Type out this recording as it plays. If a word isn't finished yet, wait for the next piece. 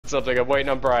something. I'm waiting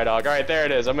on Brydog. Alright, there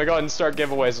it is. I'm gonna go ahead and start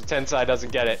giveaways if Tensai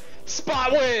doesn't get it.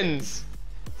 Spot wins!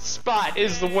 Spot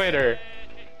is the winner.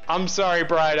 I'm sorry,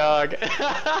 Brydog.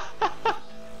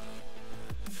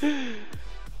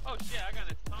 Oh shit, I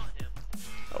gotta taunt him.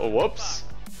 Oh, whoops.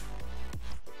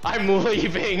 I'm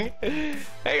leaving.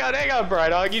 Hang on,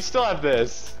 Brydog. You still have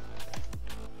this.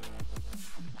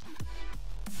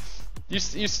 You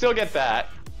still get that.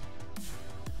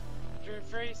 During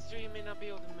phase 3, you may not be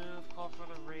able to move. Call for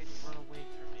the raid and run away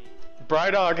from me.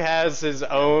 Brydog has his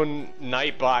own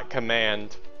Nightbot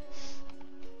command.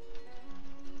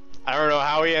 I don't know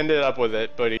how he ended up with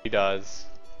it, but he does.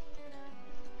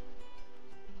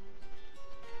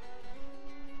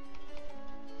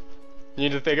 You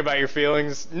need to think about your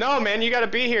feelings. No, man, you gotta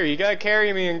be here. You gotta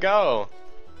carry me and go.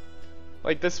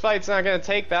 Like, this fight's not gonna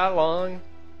take that long.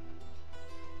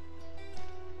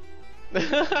 You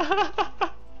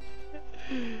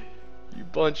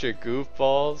bunch of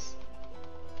goofballs.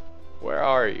 Where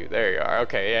are you? There you are.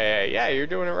 Okay, yeah, you're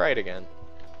doing it right again.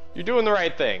 You're doing the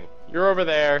right thing. You're over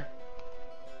there.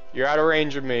 You're out of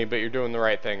range of me, but you're doing the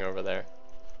right thing over there.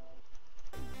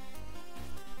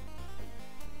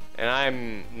 And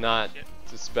I'm not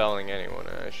dispelling anyone,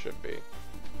 and I should be.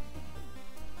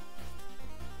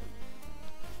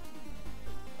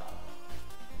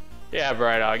 Yeah,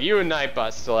 Brydog, you and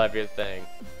Nightbot still have your thing.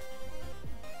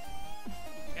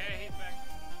 Hey, he's back.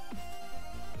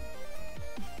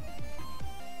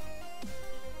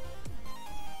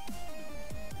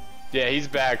 Yeah, he's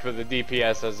back, but the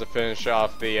DPS has to finish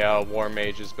off the War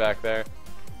Mages back there.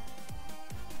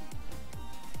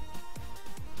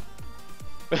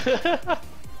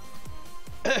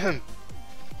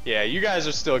 Yeah, you guys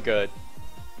are still good.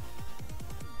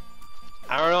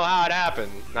 I don't know how it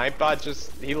happened. Nightbot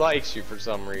just, he likes you for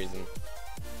some reason.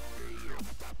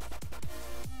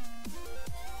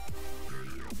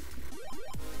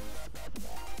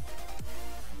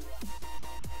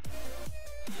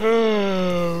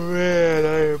 Oh man,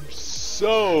 I am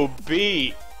so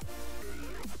beat.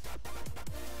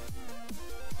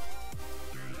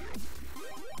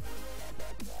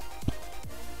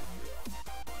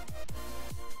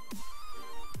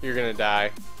 You're gonna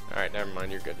die. Alright, never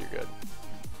mind, you're good, you're good.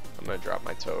 I'm gonna drop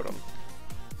my totem.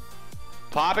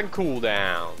 Popping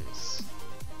cooldowns.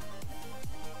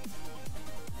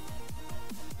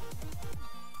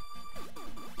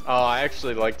 Oh, I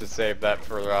actually like to save that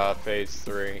for phase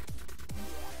 3.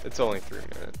 It's only 3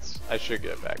 minutes. I should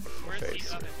get back before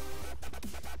phase 3.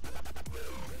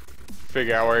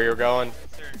 Figure out where you're going.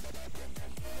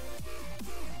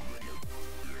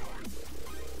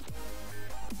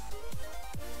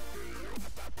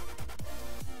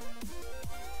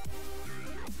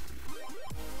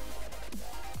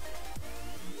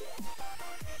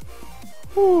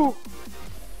 Woo.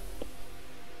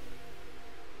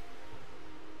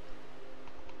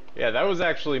 Yeah, that was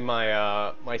actually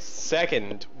my my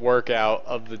second workout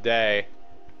of the day.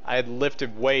 I had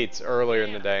lifted weights earlier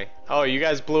in the day. Oh, you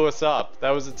guys blew us up. That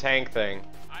was a tank thing.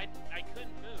 I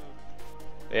couldn't move.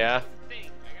 Yeah? That's the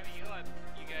thing. I gotta yell at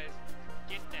you guys,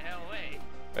 get the hell away.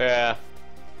 Yeah.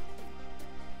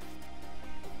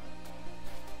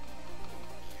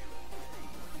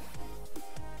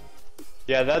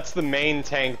 Yeah, that's the main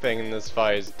tank thing in this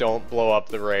fight, is don't blow up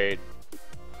the raid.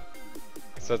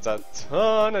 So it's a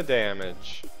ton of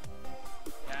damage.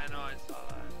 Yeah, I know, I saw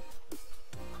that.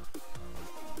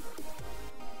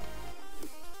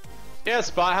 Yeah,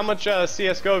 Spot, how much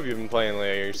CSGO have you been playing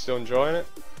lately? Are you still enjoying it?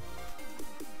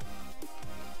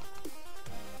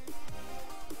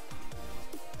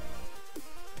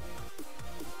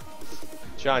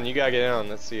 John, you gotta get in on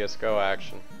this CSGO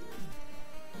action.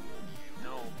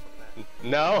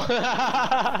 No?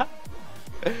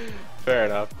 Fair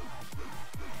enough.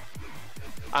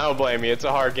 I don't blame you, it's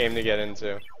a hard game to get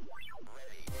into.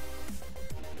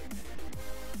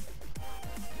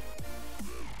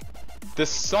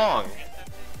 This song!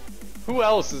 Who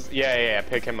else is... Yeah,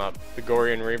 pick him up. The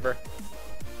Gorian Reaver.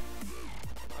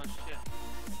 Oh shit.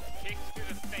 Kicks to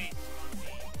the face on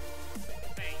me.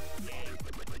 Thank you.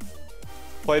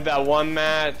 Played that one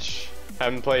match.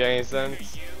 Haven't played any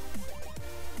since.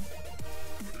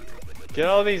 Get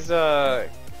all these, I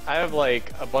have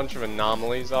like a bunch of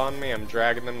anomalies on me. I'm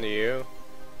dragging them to you.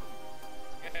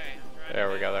 Okay,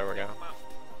 there we go.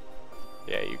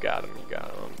 Yeah, you got him, I'm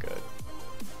good.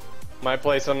 Might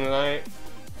play some tonight.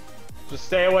 Just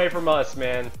stay away from us,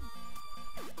 man.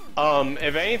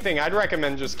 If anything, I'd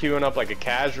recommend just queuing up like a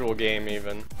casual game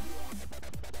even.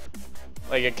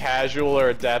 Like a casual or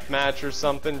a deathmatch or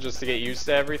something, just to get used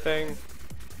to everything.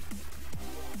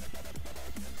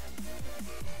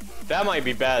 That might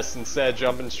be best instead of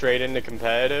jumping straight into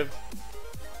competitive.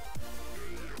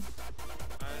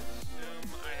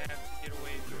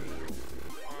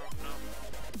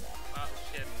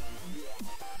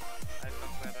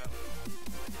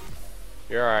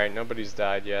 You're alright, nobody's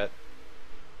died yet.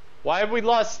 Why have we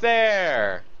lost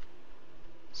there?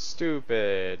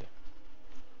 Stupid.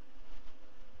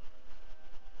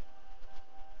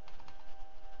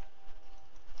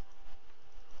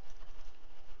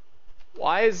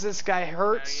 Why is this guy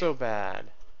hurt so bad?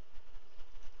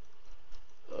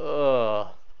 Ugh.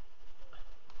 Alright,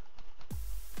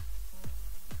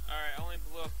 I only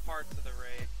blew up parts of the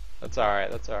raid. That's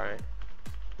alright, that's alright.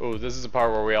 Ooh, this is the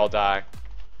part where we all die.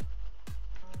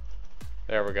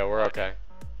 There we go, we're okay.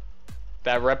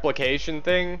 That replication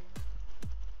thing,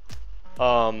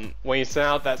 when you send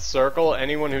out that circle,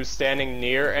 anyone who's standing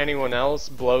near anyone else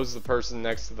blows the person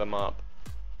next to them up.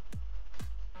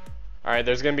 Alright,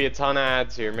 there's gonna be a ton of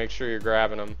ads here, make sure you're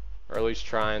grabbing them, or at least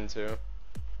trying to.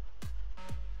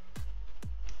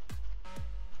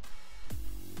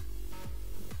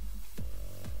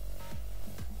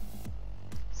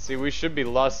 See, we should be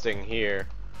lusting here.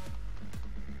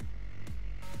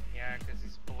 Yeah, because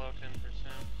he's below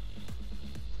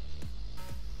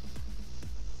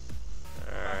 10%.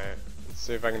 Alright, let's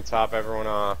see if I can top everyone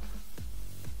off.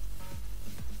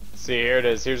 See, here it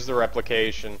is. Here's the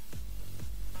replication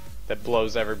that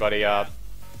blows everybody up.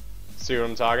 See what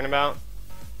I'm talking about?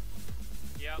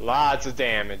 Yep. Lots of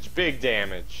damage. Big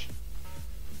damage.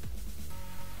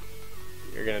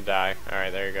 You're gonna die.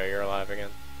 Alright, there you go. You're alive again.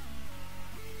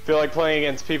 Feel like playing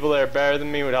against people that are better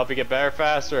than me would help you get better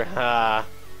faster? Ha.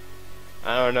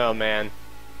 I don't know, man.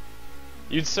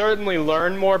 You'd certainly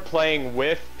learn more playing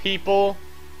with people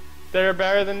that are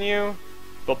better than you,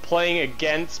 but playing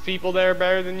against people that are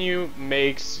better than you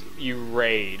makes you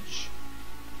rage.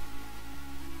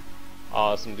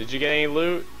 Awesome. Did you get any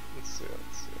loot? Let's see,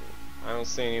 let's see. I don't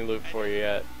see any loot for you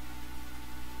yet.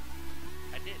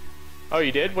 I did. Oh,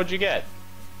 you did? What'd you get?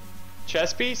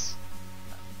 Chess piece?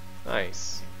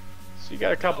 Nice. So you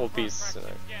got a couple of pieces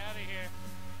tonight. Get out of here.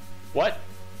 What?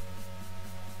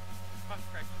 Fuck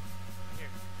correction. Here,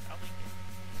 I'll link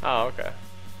it. Oh, okay.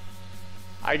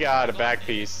 I got a back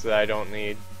piece that I don't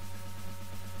need.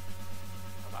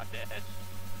 I'm not dead.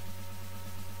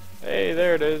 Hey,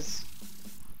 there it is.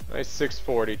 Nice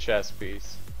 640 chess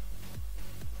piece.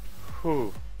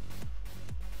 Whew.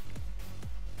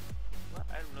 What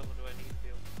item level do I need to be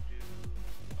able to do?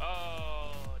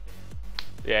 Oh,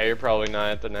 damn. Yeah, you're probably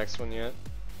not at the next one yet.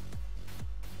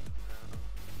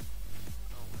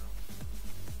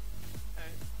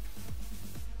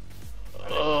 No.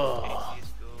 Oh, well. Ugh. AC's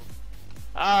cool.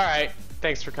 Alright.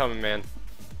 Thanks for coming, man.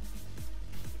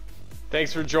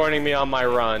 Thanks for joining me on my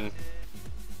run.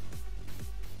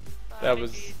 That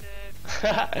was...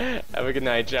 Have a good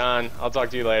night, John. I'll talk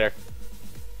to you later.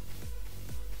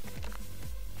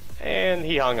 And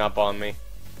he hung up on me.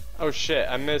 Oh shit,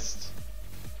 I missed...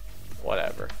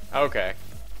 Whatever. Okay.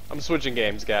 I'm switching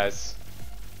games, guys.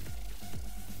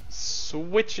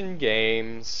 Switching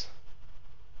games.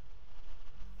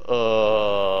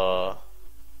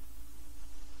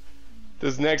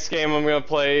 This next game I'm gonna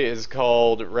play is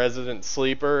called Resident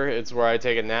Sleeper. It's where I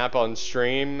take a nap on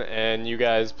stream and you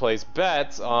guys place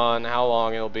bets on how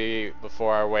long it'll be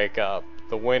before I wake up.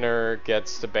 The winner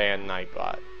gets to ban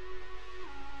Nightbot.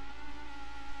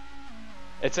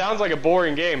 It sounds like a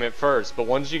boring game at first, but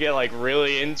once you get like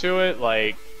really into it,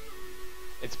 like,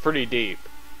 it's pretty deep.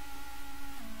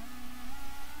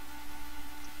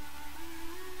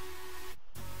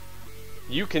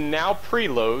 You can now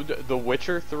preload The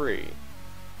Witcher 3.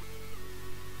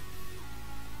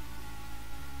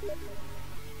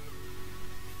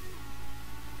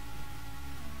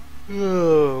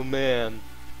 Oh man.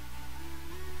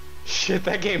 Shit,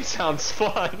 that game sounds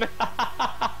fun.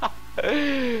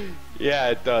 Yeah,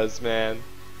 it does, man.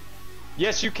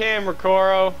 Yes, you can,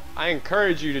 Ricoro. I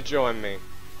encourage you to join me.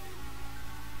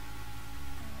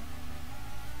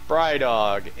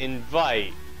 Brydog,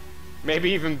 invite.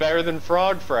 Maybe even better than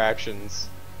Frog Fractions.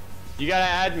 You gotta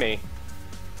add me.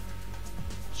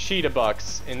 Cheetah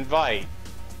Bucks, invite.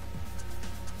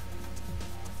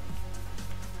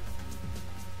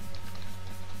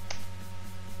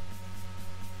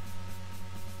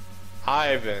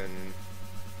 Ivan,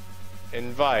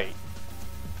 invite.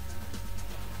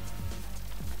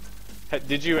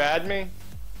 Did you add me?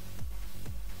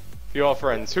 You all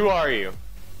friends. Who are you?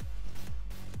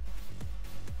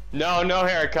 No, no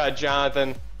haircut,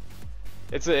 Jonathan.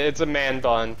 It's a man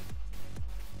bun.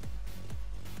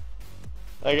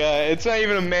 Like it's not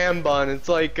even a man bun. It's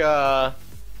like a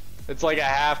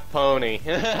half pony.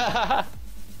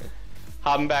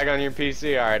 Hopping back on your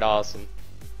PC. All right, awesome.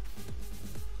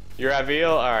 You're at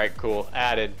Veal? All right, cool.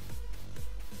 Added.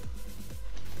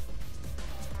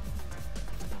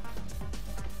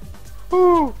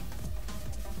 Woo!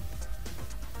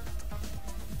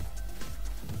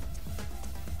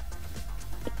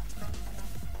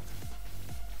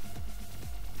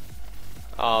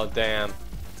 Oh, damn.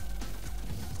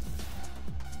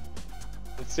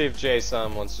 Let's see if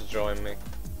Jason wants to join me.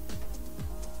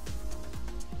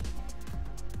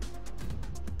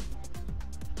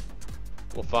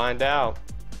 We'll find out.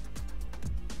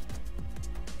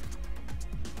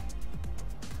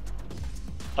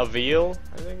 Aviel,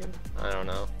 I think. I don't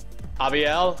know.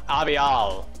 Abiel?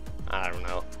 Abial. I don't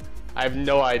know. I have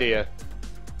no idea.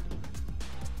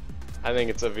 I think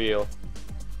it's Aviel.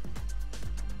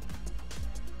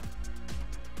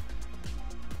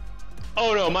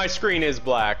 Oh no, my screen is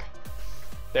black.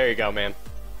 There you go, man.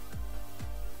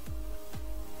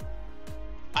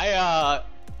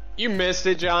 You missed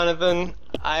it, Jonathan.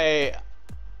 I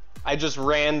just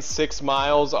ran 6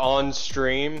 miles on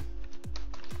stream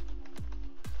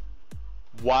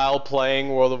while playing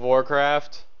World of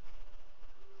Warcraft.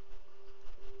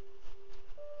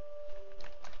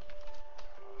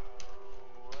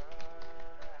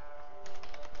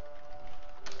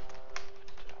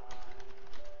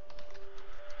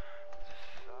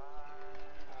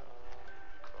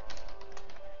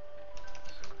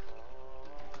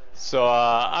 So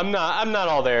I'm not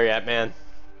all there yet, man.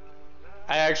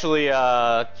 I actually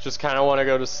just kind of want to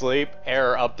go to sleep.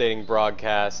 Error updating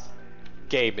broadcast.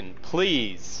 Gaben,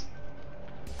 please.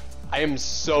 I am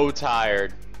so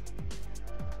tired.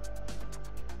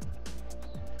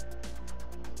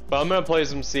 But I'm gonna play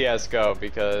some CS:GO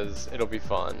because it'll be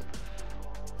fun.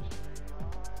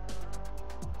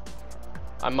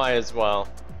 I might as well.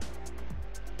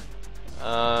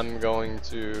 I'm going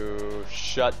to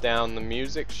shut down the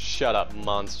music. Shut up,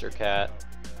 Monster Cat.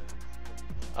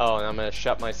 Oh, and I'm gonna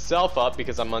shut myself up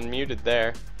because I'm unmuted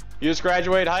there. You just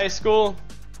graduated high school?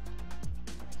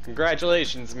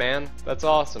 Congratulations, man. That's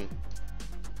awesome.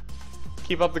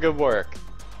 Keep up the good work.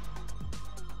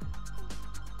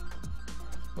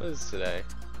 What is today?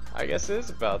 I guess it is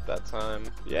about that time.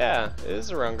 Yeah, it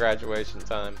is around graduation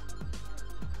time.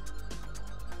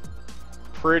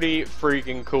 Pretty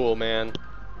freaking cool, man.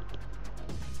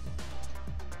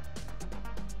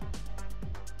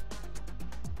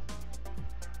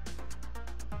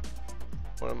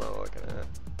 What am I looking at?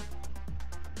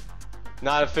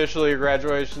 Not officially your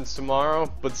graduation's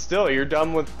tomorrow, but still you're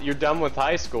done with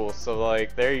high school, so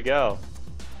like there you go.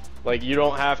 Like you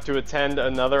don't have to attend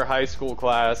another high school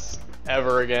class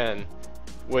ever again,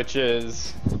 which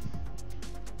is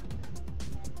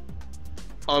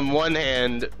on one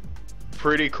hand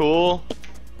pretty cool.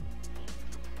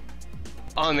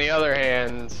 On the other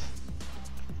hand,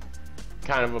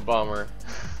 kind of a bummer.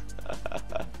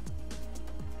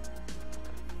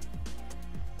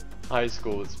 High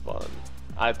school was fun.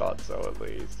 I thought so, at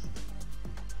least.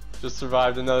 Just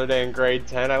survived another day in grade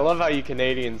 10. I love how you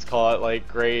Canadians call it like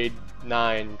grade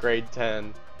 9, grade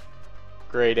 10,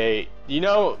 grade 8. You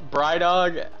know,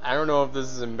 Brydog, I don't know if this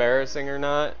is embarrassing or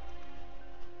not,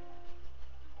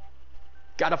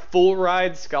 got a full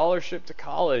ride scholarship to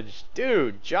college.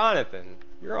 Dude, Jonathan,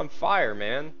 you're on fire,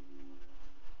 man.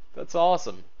 That's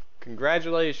awesome.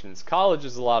 Congratulations. College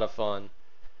is a lot of fun.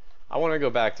 I want to go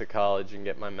back to college and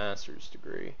get my master's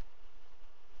degree.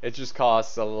 It just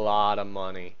costs a lot of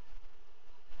money.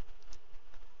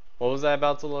 What was I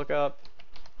about to look up?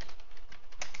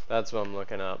 That's what I'm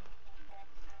looking up.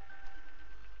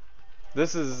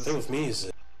 This is... With me, is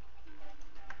it?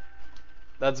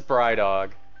 That's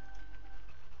Brydog.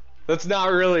 That's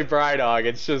not really Brydog.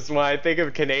 It's just when I think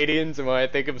of Canadians and when I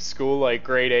think of school like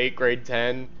grade 8, grade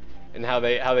 10, and how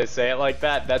they say it like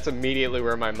that, that's immediately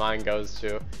where my mind goes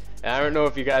to. And I don't know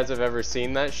if you guys have ever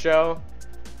seen that show,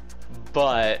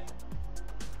 but...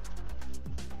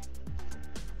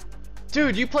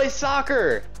 Dude, you play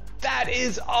soccer! That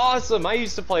is awesome! I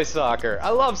used to play soccer. I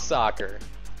love soccer.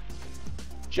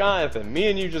 Jonathan, me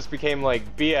and you just became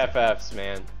like BFFs,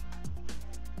 man.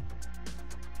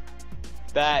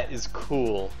 That is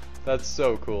cool. That's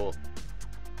so cool.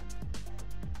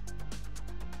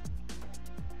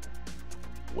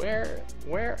 Where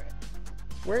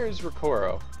is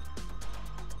Ricoro?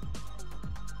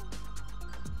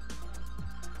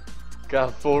 Got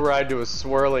a full ride to a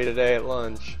swirly today at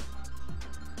lunch.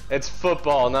 It's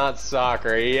football, not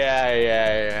soccer.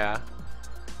 Yeah.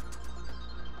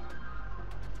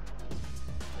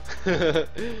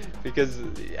 Because,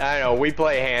 I don't know, we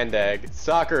play hand egg.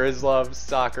 Soccer is love,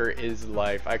 soccer is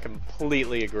life. I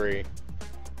completely agree.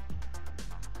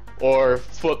 Or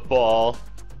football.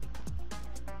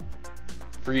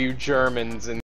 For you Germans and